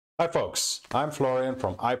Hi folks, I'm Florian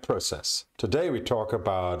from iProcess. Today we talk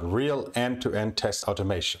about real end-to-end test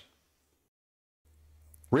automation.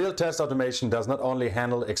 Real test automation does not only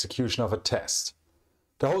handle execution of a test.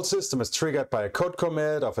 The whole system is triggered by a code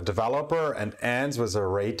commit of a developer and ends with a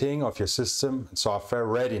rating of your system and software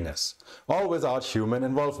readiness, all without human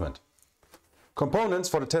involvement. Components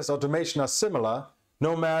for the test automation are similar,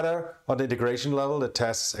 no matter on the integration level the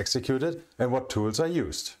test is executed and what tools are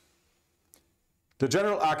used. The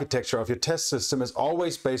general architecture of your test system is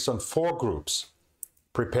always based on 4 groups: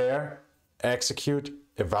 prepare, execute,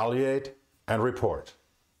 evaluate, and report.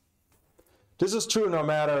 This is true no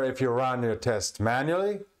matter if you run your test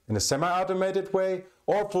manually, in a semi-automated way,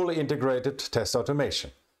 or fully integrated test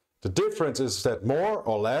automation. The difference is that more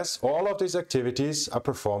or less all of these activities are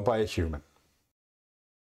performed by a human.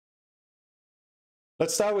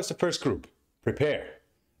 Let's start with the first group, prepare.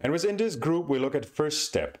 And within this group we look at the first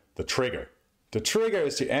step, the trigger. The trigger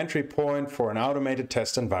is the entry point for an automated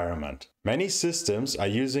test environment. Many systems are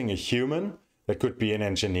using a human, that could be an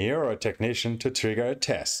engineer or a technician, to trigger a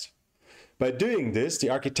test. By doing this, the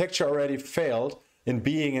architecture already failed in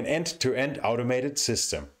being an end-to-end automated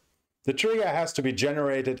system. The trigger has to be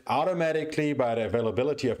generated automatically by the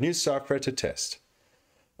availability of new software to test.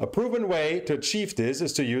 A proven way to achieve this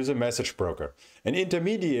is to use a message broker, an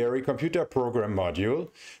intermediary computer program module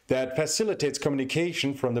that facilitates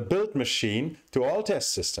communication from the build machine to all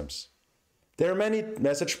test systems. There are many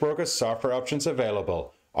message broker software options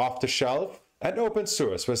available, off the shelf and open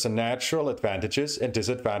source, with the natural advantages and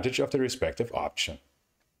disadvantages of the respective option.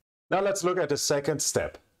 Now let's look at the second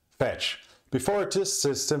step, fetch. Before a test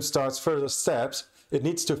system starts further steps, it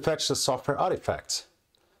needs to fetch the software artifacts.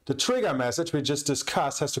 The trigger message we just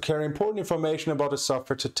discussed has to carry important information about the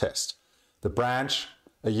software to test. The branch,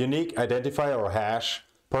 a unique identifier or hash,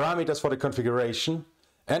 parameters for the configuration,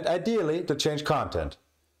 and ideally the change content.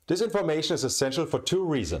 This information is essential for 2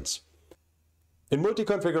 reasons. In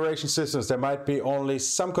multi-configuration systems there might be only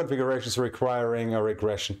some configurations requiring a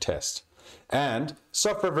regression test. And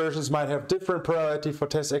software versions might have different priority for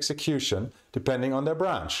test execution depending on their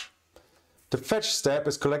branch. The fetch step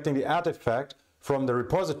is collecting the artifact from the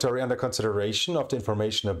repository under consideration of the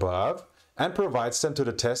information above and provides them to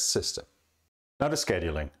the test system. Now the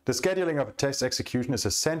scheduling. The scheduling of a test execution is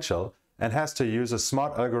essential and has to use a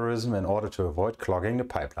smart algorithm in order to avoid clogging the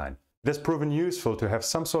pipeline. It has proven useful to have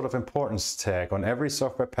some sort of importance tag on every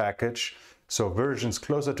software package, so versions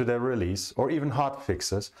closer to their release or even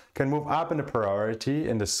hotfixes can move up in the priority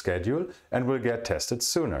in the schedule and will get tested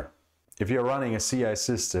sooner. If you're running a CI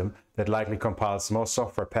system that likely compiles more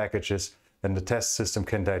software packages than the test system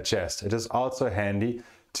can digest, it is also handy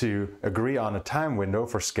to agree on a time window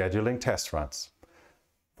for scheduling test runs.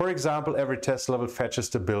 For example, every test level fetches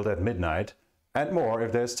the build at midnight, and more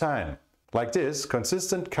if there's time. Like this,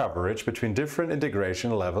 consistent coverage between different integration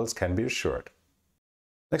levels can be assured.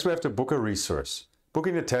 Next we have to book a resource.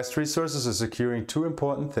 Booking the test resources is securing 2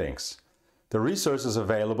 important things. The resource is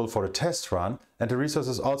available for the test run, and the resource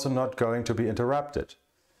is also not going to be interrupted.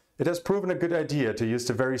 It has proven a good idea to use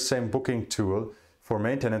the very same booking tool for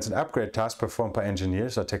maintenance and upgrade tasks performed by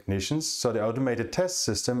engineers or technicians, so the automated test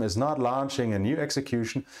system is not launching a new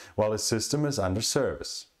execution while the system is under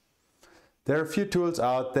service. There are a few tools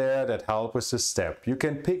out there that help with this step. You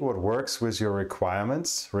can pick what works with your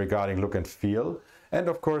requirements regarding look and feel, and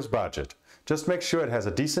of course budget. Just make sure it has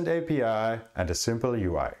a decent API and a simple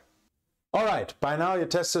UI. Alright, by now your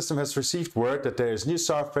test system has received word that there is new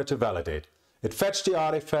software to validate. It fetched the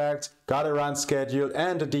artifacts, got a run schedule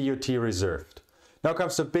and a DUT reserved. Now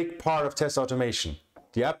comes the big part of test automation,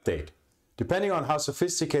 the update. Depending on how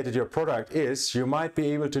sophisticated your product is, you might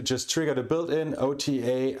be able to just trigger the built-in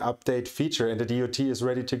OTA update feature and the DUT is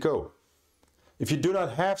ready to go. If you do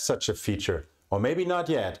not have such a feature, or maybe not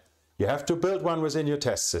yet, you have to build one within your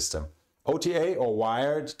test system. OTA or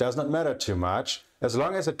wired does not matter too much, as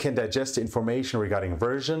long as it can digest the information regarding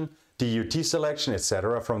version, DUT selection,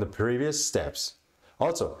 etc. from the previous steps.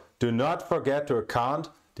 Also, do not forget to account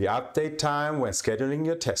the update time when scheduling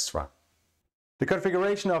your test run. The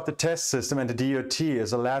configuration of the test system and the DUT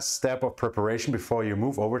is the last step of preparation before you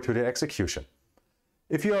move over to the execution.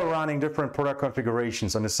 If you are running different product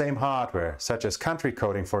configurations on the same hardware, such as country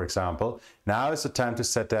coding for example, now is the time to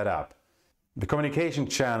set that up. The communication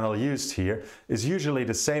channel used here is usually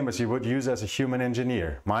the same as you would use as a human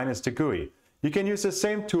engineer, minus the GUI. You can use the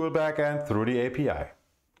same tool backend through the API.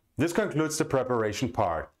 This concludes the preparation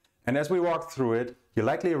part, and as we walk through it, you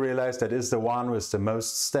likely realize that it is the one with the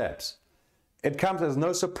most steps. It comes as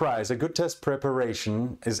no surprise a good test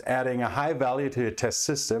preparation is adding a high value to your test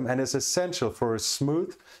system and is essential for a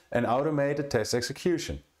smooth and automated test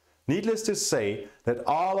execution. Needless to say that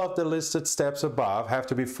all of the listed steps above have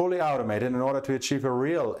to be fully automated in order to achieve a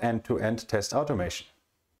real end-to-end test automation.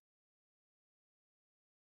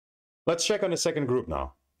 Let's check on the second group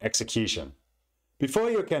now, execution. Before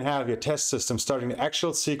you can have your test system starting the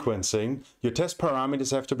actual sequencing, your test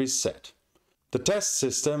parameters have to be set. The test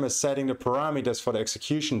system is setting the parameters for the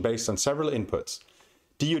execution based on several inputs,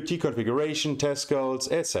 DUT configuration, test goals,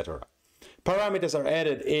 etc. Parameters are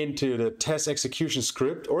added into the test execution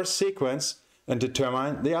script or sequence and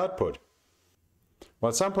determine the output.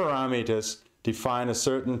 While some parameters define a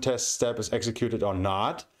certain test step is executed or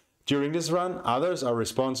not, during this run, others are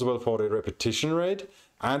responsible for the repetition rate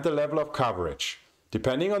and the level of coverage,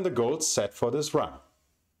 depending on the goals set for this run.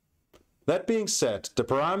 That being said, the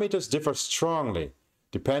parameters differ strongly,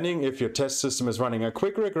 depending if your test system is running a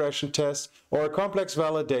quick regression test or a complex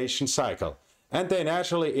validation cycle, and they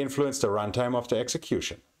naturally influence the runtime of the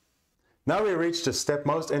execution. Now we reach the step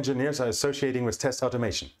most engineers are associating with test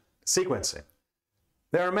automation, sequencing.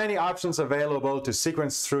 There are many options available to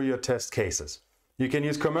sequence through your test cases. You can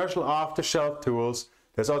use commercial off-the-shelf tools.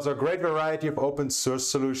 There's also a great variety of open source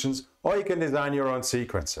solutions, or you can design your own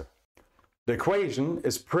sequencer. The equation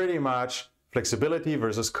is pretty much flexibility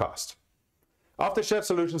versus cost. Off-the-shelf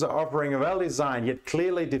solutions are offering a well-designed yet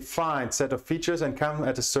clearly defined set of features and come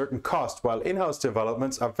at a certain cost, while in-house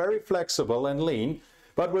developments are very flexible and lean,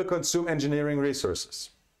 but will consume engineering resources.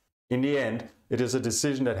 In the end, it is a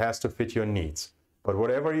decision that has to fit your needs. But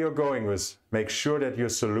whatever you're going with, make sure that your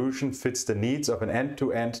solution fits the needs of an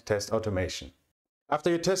end-to-end test automation. After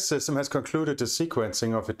your test system has concluded the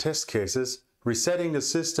sequencing of the test cases, resetting the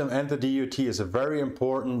system and the DUT is a very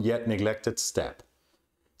important yet neglected step.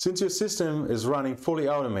 Since your system is running fully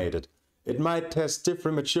automated, it might test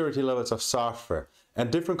different maturity levels of software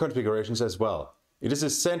and different configurations as well. It is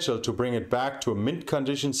essential to bring it back to a mint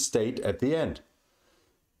condition state at the end.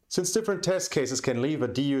 Since different test cases can leave a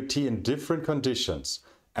DUT in different conditions,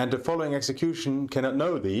 and the following execution cannot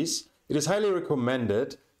know these, it is highly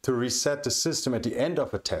recommended to reset the system at the end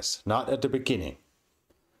of a test, not at the beginning.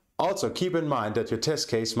 Also keep in mind that your test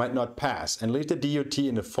case might not pass and leave the DUT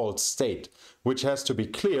in a false state, which has to be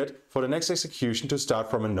cleared for the next execution to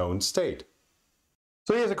start from a known state.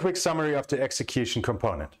 So here's a quick summary of the execution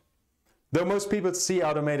component. Though most people see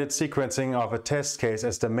automated sequencing of a test case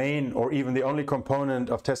as the main or even the only component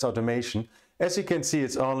of test automation, as you can see,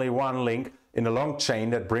 it's only one link in a long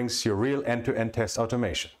chain that brings you real end-to-end test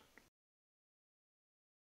automation.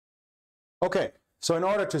 Okay, so in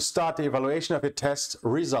order to start the evaluation of your test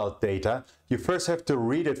result data, you first have to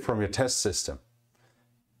read it from your test system.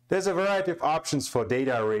 There's a variety of options for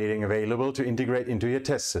data reading available to integrate into your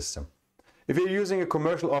test system. If you're using a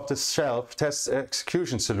commercial off-the-shelf test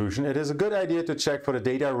execution solution, it is a good idea to check for the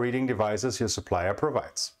data reading devices your supplier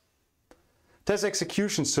provides. Test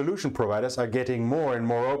execution solution providers are getting more and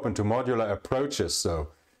more open to modular approaches though,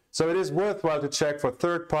 so it is worthwhile to check for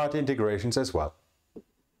third-party integrations as well.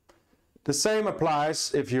 The same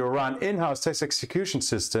applies if you run in-house test execution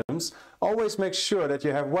systems. Always make sure that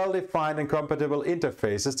you have well-defined and compatible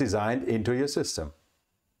interfaces designed into your system.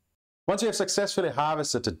 Once you have successfully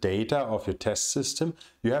harvested the data of your test system,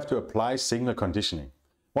 you have to apply signal conditioning.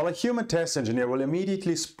 While a human test engineer will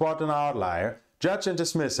immediately spot an outlier, judge and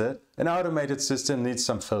dismiss it, an automated system needs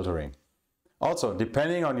some filtering. Also,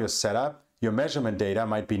 depending on your setup, your measurement data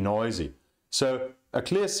might be noisy, so a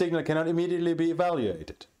clear signal cannot immediately be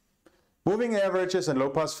evaluated. Moving averages and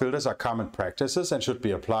low-pass filters are common practices and should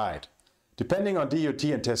be applied. Depending on DUT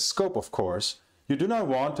and test scope, of course, you do not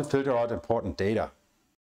want to filter out important data.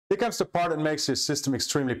 Here comes the part that makes your system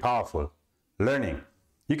extremely powerful: learning.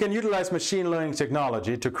 You can utilize machine learning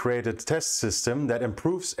technology to create a test system that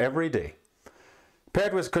improves every day.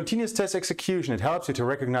 Paired with continuous test execution, it helps you to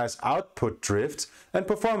recognize output drifts and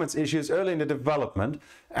performance issues early in the development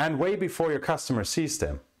and way before your customer sees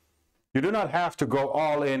them. You do not have to go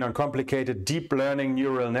all in on complicated deep learning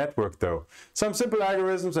neural network though. Some simple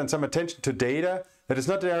algorithms and some attention to data that is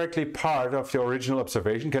not directly part of the original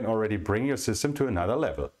observation can already bring your system to another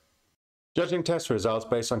level. Judging test results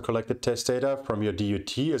based on collected test data from your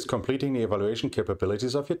DUT is completing the evaluation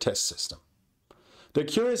capabilities of your test system. The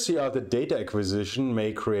accuracy of the data acquisition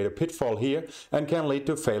may create a pitfall here and can lead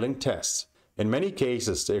to failing tests. In many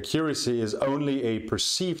cases, the accuracy is only a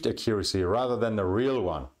perceived accuracy rather than the real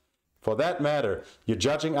one. For that matter, your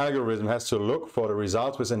judging algorithm has to look for the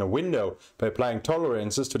results within a window by applying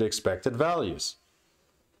tolerances to the expected values.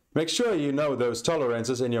 Make sure you know those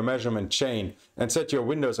tolerances in your measurement chain and set your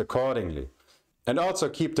windows accordingly. And also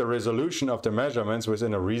keep the resolution of the measurements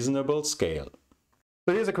within a reasonable scale.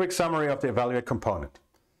 So here's a quick summary of the evaluate component.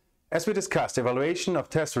 As we discussed, evaluation of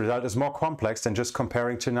test result is more complex than just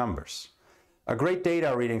comparing two numbers. A great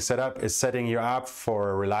data reading setup is setting you up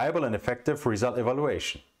for a reliable and effective result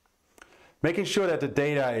evaluation. Making sure that the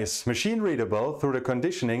data is machine readable through the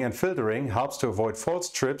conditioning and filtering helps to avoid false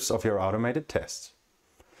trips of your automated tests.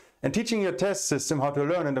 And teaching your test system how to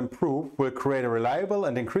learn and improve will create a reliable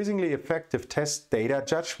and increasingly effective test data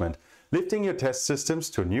judgment, lifting your test systems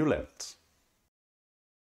to new levels.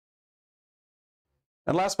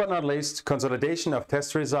 And last but not least, consolidation of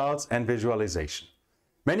test results and visualization.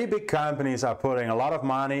 Many big companies are putting a lot of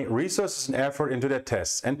money, resources and effort into their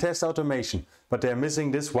tests and test automation, but they are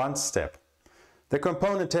missing this one step. The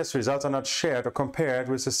component test results are not shared or compared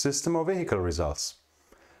with the system or vehicle results.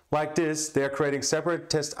 Like this, they are creating separate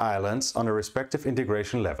test islands on a respective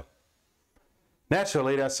integration level.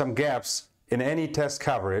 Naturally, there are some gaps in any test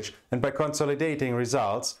coverage, and by consolidating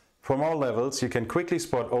results from all levels, you can quickly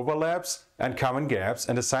spot overlaps and common gaps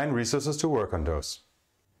and assign resources to work on those.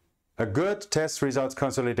 A good test results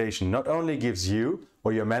consolidation not only gives you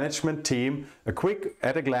or your management team a quick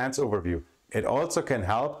at-a-glance overview, it also can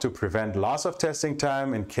help to prevent loss of testing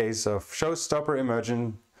time in case of showstopper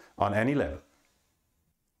emerging on any level.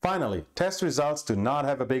 Finally, test results do not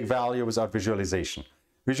have a big value without visualization.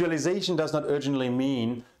 Visualization does not urgently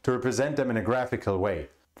mean to represent them in a graphical way.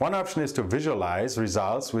 One option is to visualize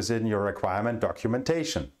results within your requirement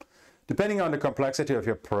documentation. Depending on the complexity of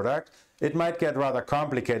your product, it might get rather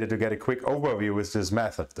complicated to get a quick overview with this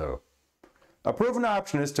method though. A proven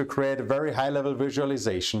option is to create a very high-level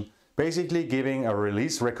visualization, basically giving a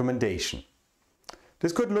release recommendation.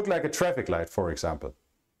 This could look like a traffic light, for example.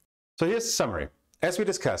 So here's the summary. As we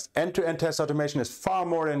discussed, end-to-end test automation is far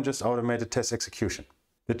more than just automated test execution.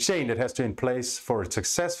 The chain that has to be in place for a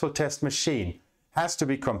successful test machine has to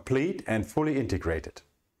be complete and fully integrated.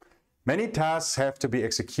 Many tasks have to be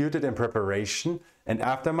executed in preparation and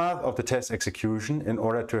aftermath of the test execution in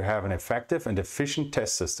order to have an effective and efficient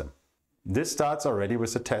test system. This starts already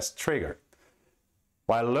with the test trigger.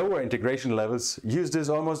 While lower integration levels use this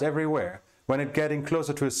almost everywhere, when it's getting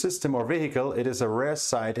closer to a system or vehicle, it is a rare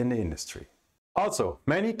sight in the industry. Also,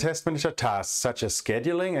 many test manager tasks such as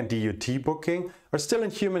scheduling and DUT booking are still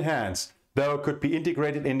in human hands, though could be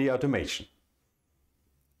integrated in the automation.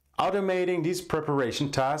 Automating these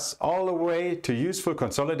preparation tasks all the way to useful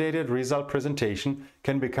consolidated result presentation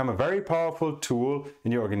can become a very powerful tool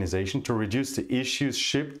in your organization to reduce the issues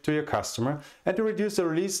shipped to your customer and to reduce the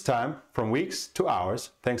release time from weeks to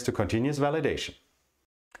hours thanks to continuous validation.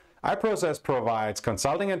 iProcess provides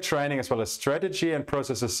consulting and training as well as strategy and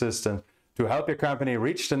process assistance to help your company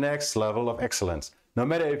reach the next level of excellence, no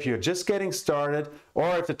matter if you're just getting started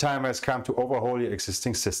or if the time has come to overhaul your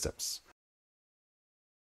existing systems.